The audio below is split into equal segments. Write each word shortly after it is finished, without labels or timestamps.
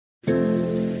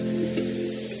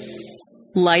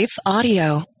Life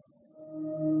Audio.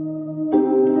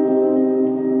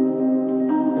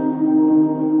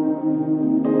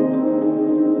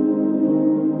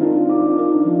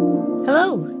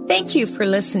 Hello, thank you for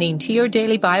listening to your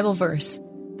Daily Bible Verse,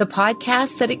 the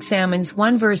podcast that examines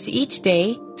one verse each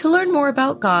day to learn more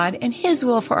about God and His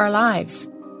will for our lives.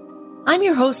 I'm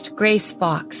your host, Grace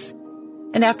Fox,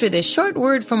 and after this short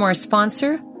word from our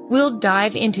sponsor, we'll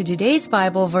dive into today's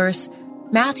Bible verse,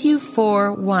 Matthew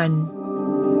 4:1.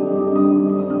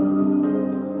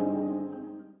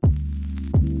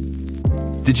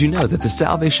 Did you know that the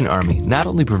Salvation Army not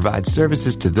only provides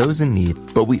services to those in need,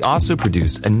 but we also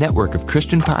produce a network of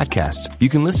Christian podcasts you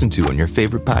can listen to on your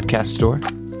favorite podcast store?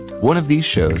 One of these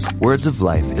shows, Words of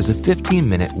Life, is a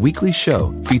 15-minute weekly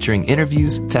show featuring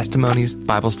interviews, testimonies,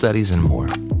 Bible studies, and more.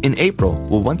 In April,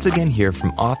 we'll once again hear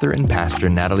from author and pastor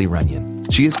Natalie Runyon.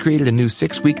 She has created a new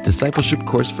 6-week discipleship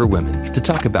course for women to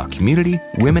talk about community,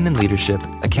 women in leadership,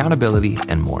 accountability,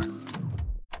 and more.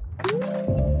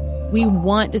 We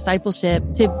want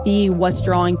discipleship to be what's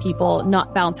drawing people,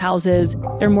 not bounce houses.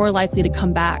 They're more likely to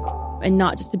come back and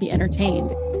not just to be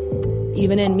entertained.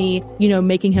 Even in me,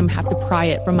 making him have to pry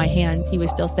it from my hands, he was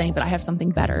still saying, but I have something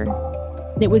better.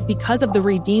 And it was because of the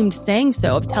redeemed saying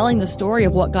so, of telling the story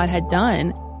of what God had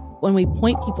done. When we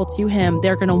point people to him,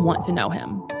 they're going to want to know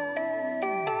him.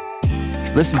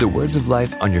 Listen to Words of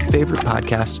Life on your favorite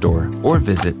podcast store or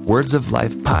visit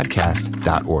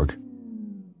wordsoflifepodcast.org.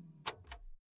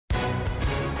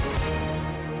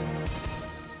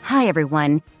 Hi,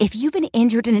 everyone. If you've been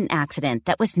injured in an accident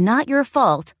that was not your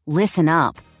fault, listen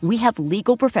up. We have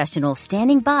legal professionals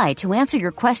standing by to answer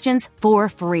your questions for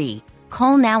free.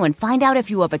 Call now and find out if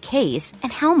you have a case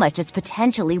and how much it's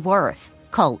potentially worth.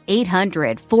 Call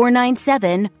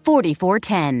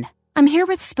 800-497-4410. I'm here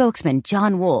with spokesman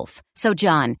John Wolf. So,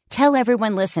 John, tell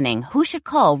everyone listening who should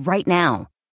call right now.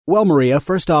 Well, Maria,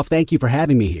 first off, thank you for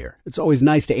having me here. It's always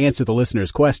nice to answer the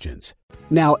listeners' questions.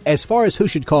 Now, as far as who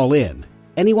should call in,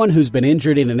 anyone who's been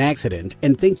injured in an accident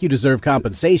and think you deserve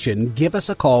compensation, give us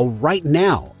a call right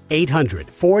now.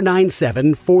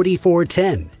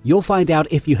 800-497-4410. You'll find out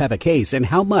if you have a case and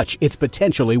how much it's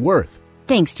potentially worth.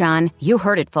 Thanks, John. You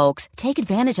heard it, folks. Take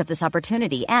advantage of this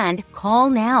opportunity and call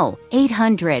now.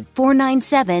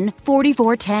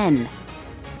 800-497-4410.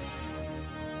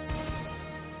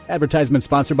 Advertisement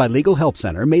sponsored by Legal Help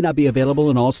Center. May not be available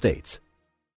in all states.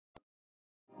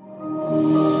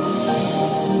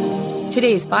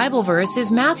 Today's Bible verse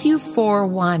is Matthew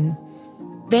 4:1.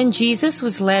 Then Jesus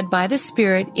was led by the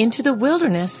Spirit into the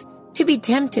wilderness to be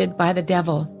tempted by the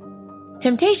devil.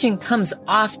 Temptation comes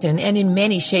often and in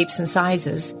many shapes and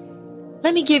sizes.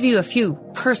 Let me give you a few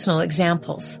personal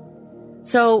examples.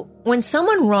 So, when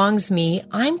someone wrongs me,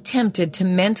 I'm tempted to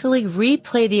mentally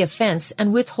replay the offense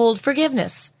and withhold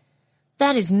forgiveness.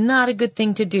 That is not a good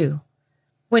thing to do.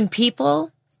 When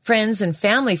people, friends and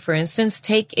family, for instance,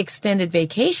 take extended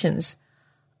vacations,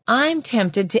 I'm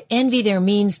tempted to envy their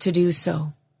means to do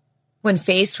so. When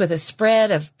faced with a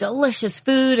spread of delicious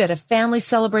food at a family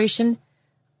celebration,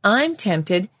 I'm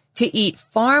tempted to eat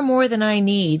far more than I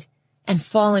need and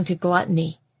fall into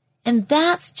gluttony. And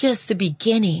that's just the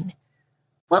beginning.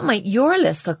 What might your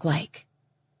list look like?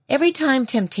 Every time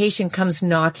temptation comes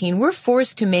knocking, we're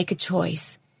forced to make a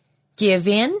choice. Give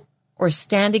in or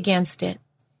stand against it.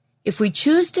 If we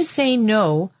choose to say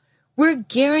no, we're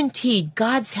guaranteed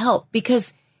God's help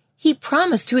because He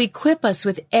promised to equip us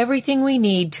with everything we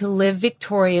need to live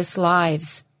victorious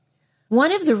lives.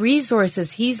 One of the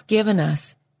resources He's given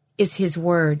us is His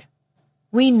Word.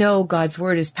 We know God's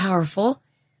Word is powerful.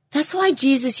 That's why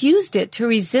Jesus used it to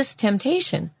resist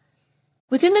temptation.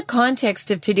 Within the context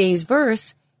of today's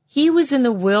verse, He was in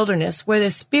the wilderness where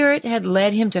the Spirit had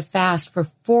led Him to fast for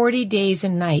 40 days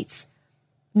and nights.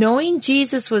 Knowing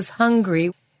Jesus was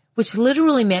hungry, which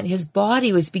literally meant His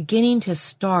body was beginning to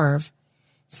starve,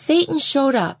 Satan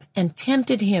showed up and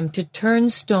tempted Him to turn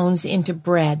stones into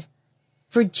bread.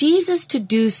 For Jesus to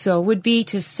do so would be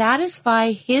to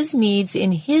satisfy His needs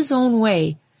in His own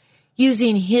way,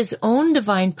 using His own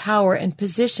divine power and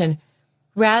position,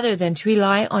 rather than to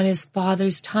rely on His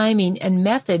Father's timing and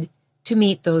method to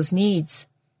meet those needs.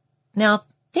 Now,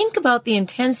 think about the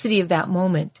intensity of that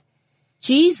moment.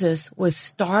 Jesus was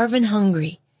starved and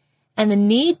hungry, and the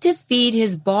need to feed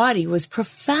His body was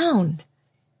profound.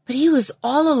 But He was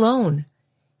all alone.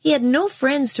 He had no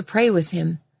friends to pray with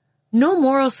Him, no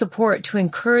moral support to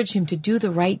encourage Him to do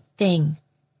the right thing.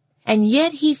 And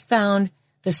yet He found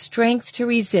the strength to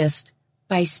resist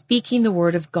by speaking the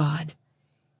word of God.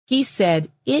 He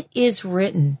said, "It is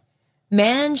written,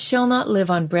 man shall not live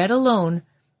on bread alone,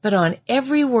 but on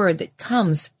every word that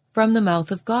comes from the mouth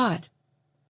of God."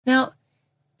 Now,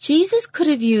 Jesus could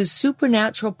have used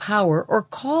supernatural power or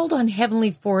called on heavenly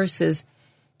forces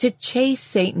to chase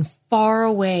Satan far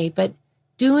away, but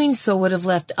doing so would have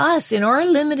left us in our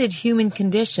limited human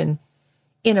condition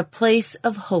in a place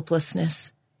of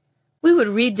hopelessness. We would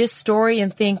read this story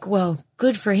and think, well,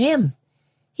 good for him.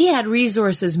 He had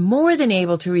resources more than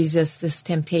able to resist this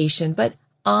temptation, but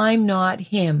I'm not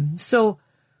him. So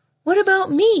what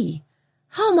about me?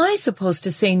 How am I supposed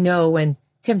to say no when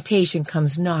temptation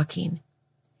comes knocking?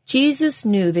 Jesus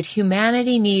knew that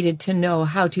humanity needed to know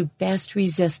how to best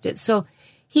resist it, so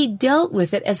he dealt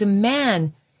with it as a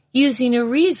man using a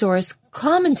resource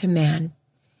common to man.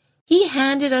 He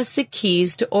handed us the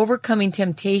keys to overcoming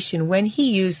temptation when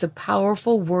he used the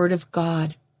powerful Word of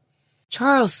God.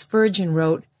 Charles Spurgeon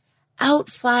wrote,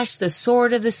 "Outflash the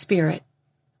sword of the Spirit.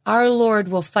 Our Lord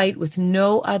will fight with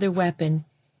no other weapon."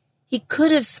 He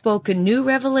could have spoken new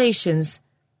revelations,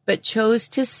 but chose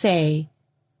to say,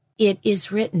 "It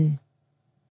is written."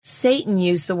 Satan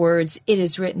used the words, "It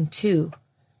is written," too,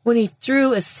 when he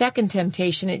threw a second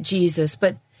temptation at Jesus,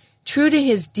 but true to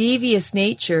his devious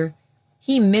nature,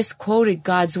 he misquoted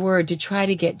God's word to try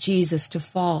to get Jesus to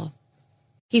fall.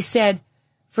 He said,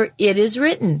 "For it is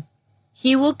written,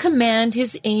 He will command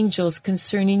His angels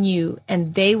concerning you,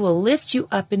 and they will lift you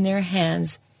up in their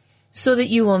hands, so that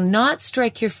you will not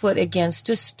strike your foot against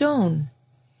a stone."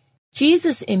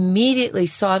 Jesus immediately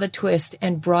saw the twist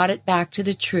and brought it back to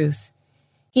the truth.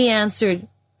 He answered,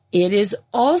 "It is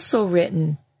also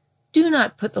written, do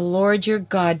not put the Lord your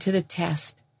God to the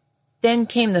test." Then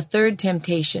came the third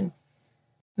temptation.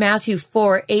 Matthew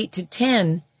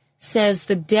 4:8-10 says,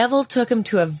 "The devil took him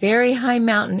to a very high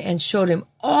mountain and showed him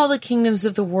all the kingdoms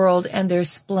of the world and their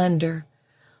splendor.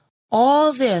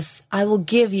 'All this I will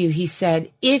give you,' he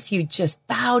said, 'if you just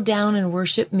bow down and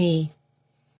worship me.'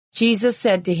 Jesus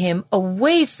said to him,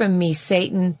 'Away from me,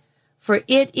 Satan, for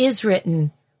it is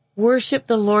written, worship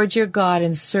the Lord your God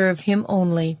and serve him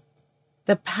only.'"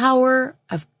 The power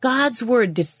of God's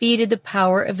word defeated the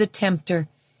power of the tempter,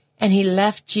 and he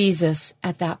left Jesus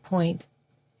at that point.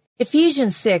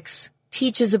 Ephesians 6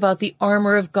 teaches about the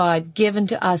armor of God given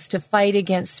to us to fight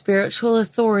against spiritual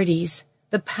authorities,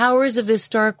 the powers of this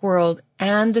dark world,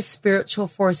 and the spiritual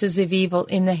forces of evil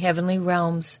in the heavenly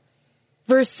realms.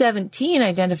 Verse 17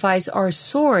 identifies our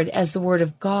sword as the Word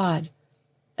of God.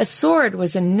 A sword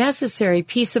was a necessary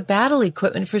piece of battle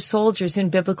equipment for soldiers in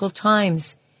biblical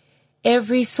times.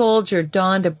 Every soldier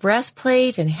donned a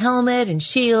breastplate and helmet and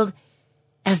shield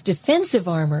as defensive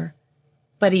armor,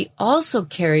 but he also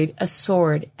carried a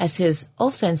sword as his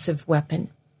offensive weapon.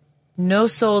 No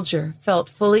soldier felt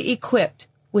fully equipped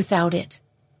without it.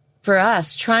 For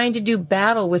us, trying to do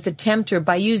battle with the tempter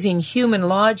by using human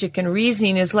logic and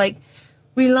reasoning is like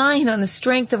relying on the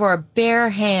strength of our bare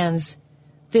hands.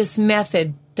 This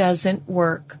method doesn't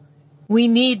work. We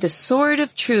need the sword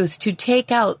of truth to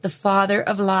take out the father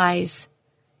of lies.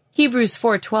 Hebrews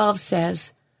 4:12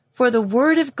 says, "For the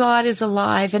word of God is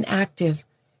alive and active,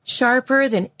 sharper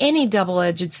than any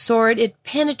double-edged sword. It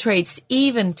penetrates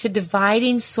even to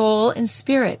dividing soul and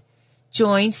spirit,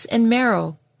 joints and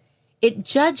marrow. It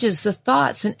judges the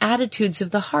thoughts and attitudes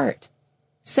of the heart."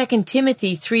 2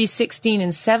 Timothy 3:16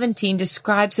 and 17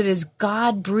 describes it as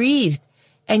God-breathed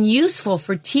and useful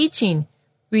for teaching,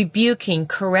 rebuking,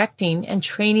 correcting, and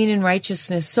training in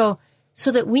righteousness, so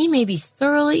that we may be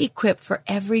thoroughly equipped for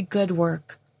every good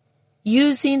work.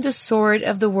 Using the sword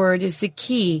of the word is the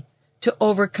key to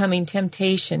overcoming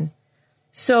temptation.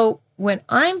 So when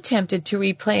I'm tempted to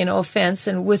replay an offense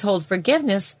and withhold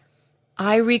forgiveness,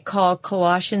 I recall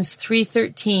Colossians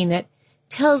 3:13 that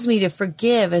tells me to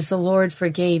forgive as the Lord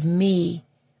forgave me.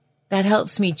 That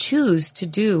helps me choose to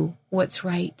do what's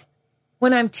right.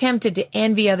 When I'm tempted to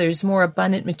envy others' more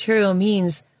abundant material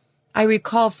means, I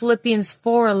recall Philippians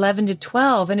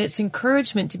 4:11-12 and its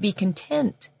encouragement to be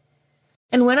content.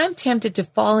 And when I'm tempted to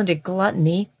fall into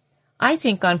gluttony, I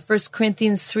think on 1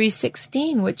 Corinthians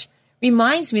 3:16, which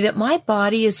reminds me that my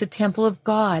body is the temple of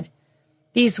God.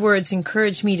 These words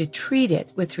encourage me to treat it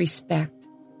with respect.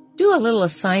 Do a little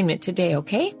assignment today,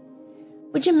 okay?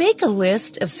 Would you make a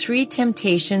list of 3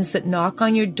 temptations that knock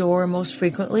on your door most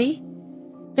frequently?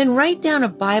 Then write down a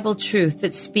Bible truth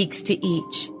that speaks to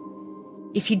each.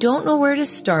 If you don't know where to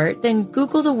start, then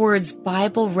Google the words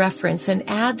Bible reference and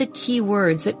add the key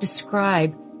words that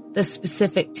describe the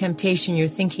specific temptation you're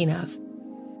thinking of.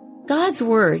 God's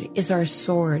word is our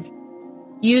sword.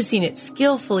 Using it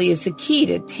skillfully is the key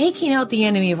to taking out the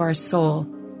enemy of our soul.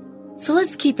 So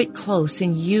let's keep it close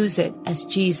and use it as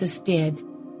Jesus did.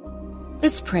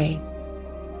 Let's pray.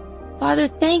 Father,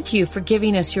 thank you for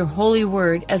giving us your holy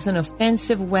word as an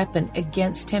offensive weapon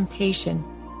against temptation.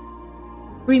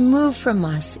 Remove from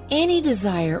us any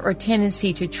desire or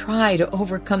tendency to try to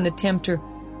overcome the tempter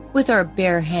with our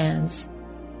bare hands.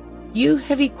 You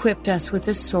have equipped us with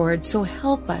a sword, so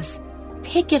help us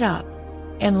pick it up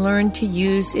and learn to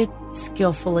use it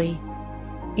skillfully.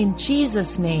 In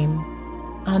Jesus' name,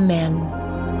 Amen.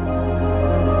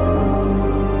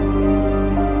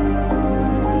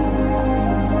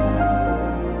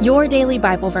 Your Daily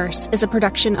Bible Verse is a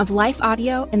production of Life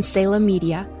Audio and Salem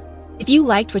Media. If you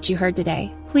liked what you heard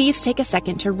today, please take a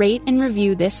second to rate and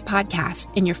review this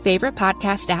podcast in your favorite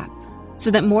podcast app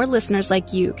so that more listeners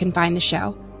like you can find the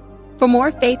show. For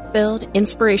more faith-filled,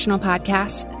 inspirational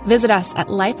podcasts, visit us at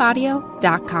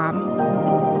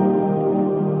lifeaudio.com.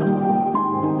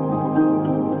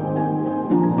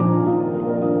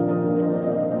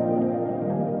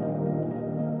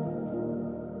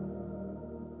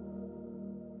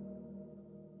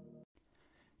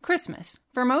 Christmas.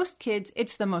 For most kids,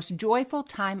 it's the most joyful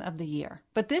time of the year.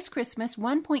 But this Christmas,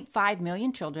 1.5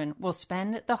 million children will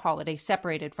spend the holiday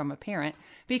separated from a parent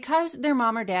because their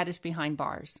mom or dad is behind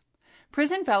bars.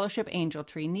 Prison Fellowship Angel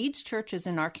Tree needs churches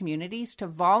in our communities to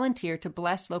volunteer to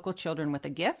bless local children with a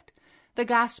gift, the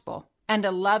gospel, and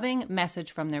a loving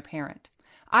message from their parent.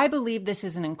 I believe this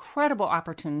is an incredible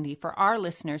opportunity for our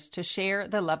listeners to share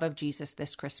the love of Jesus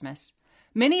this Christmas.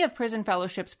 Many of Prison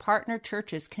Fellowship's partner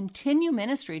churches continue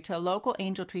ministry to local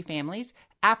Angel Tree families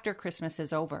after Christmas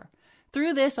is over.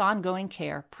 Through this ongoing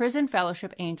care, Prison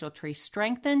Fellowship Angel Tree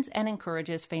strengthens and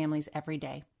encourages families every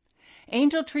day.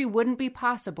 Angel Tree wouldn't be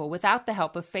possible without the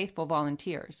help of faithful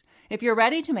volunteers. If you're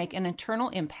ready to make an eternal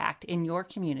impact in your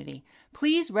community,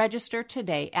 please register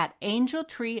today at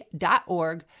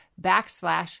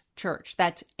angeltree.org/church.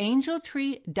 That's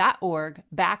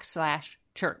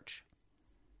angeltree.org/church.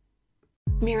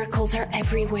 Miracles are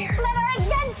everywhere. Let our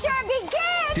adventure begin!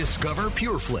 Discover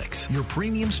PureFlix, your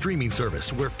premium streaming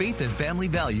service where faith and family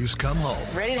values come home.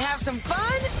 Ready to have some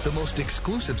fun? The most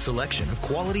exclusive selection of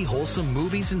quality, wholesome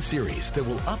movies and series that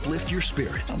will uplift your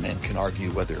spirit. A man can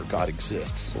argue whether God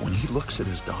exists, but when he looks at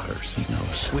his daughters, he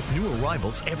knows. With new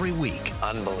arrivals every week.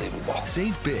 Unbelievable.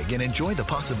 Save big and enjoy the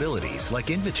possibilities, like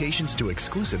invitations to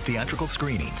exclusive theatrical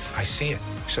screenings. I see it,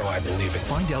 so I believe it.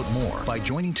 Find out more by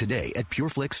joining today at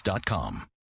pureflix.com.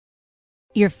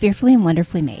 You're fearfully and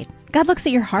wonderfully made. God looks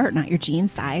at your heart, not your jean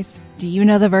size. Do you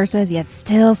know the verses, yet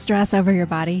still stress over your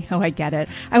body? Oh, I get it.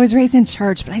 I was raised in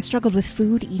church, but I struggled with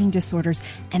food, eating disorders,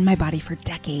 and my body for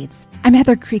decades. I'm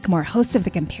Heather Creekmore, host of the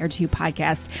Compared to You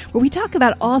podcast, where we talk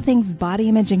about all things body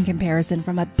image and comparison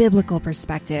from a biblical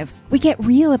perspective. We get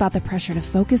real about the pressure to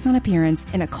focus on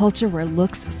appearance in a culture where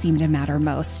looks seem to matter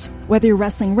most. Whether you're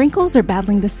wrestling wrinkles or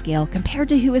battling the scale, Compared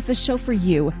to You is the show for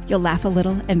you. You'll laugh a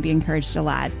little and be encouraged a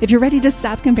lot. If you're ready to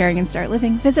stop comparing and start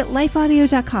living, visit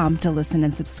lifeaudio.com to listen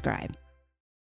and subscribe.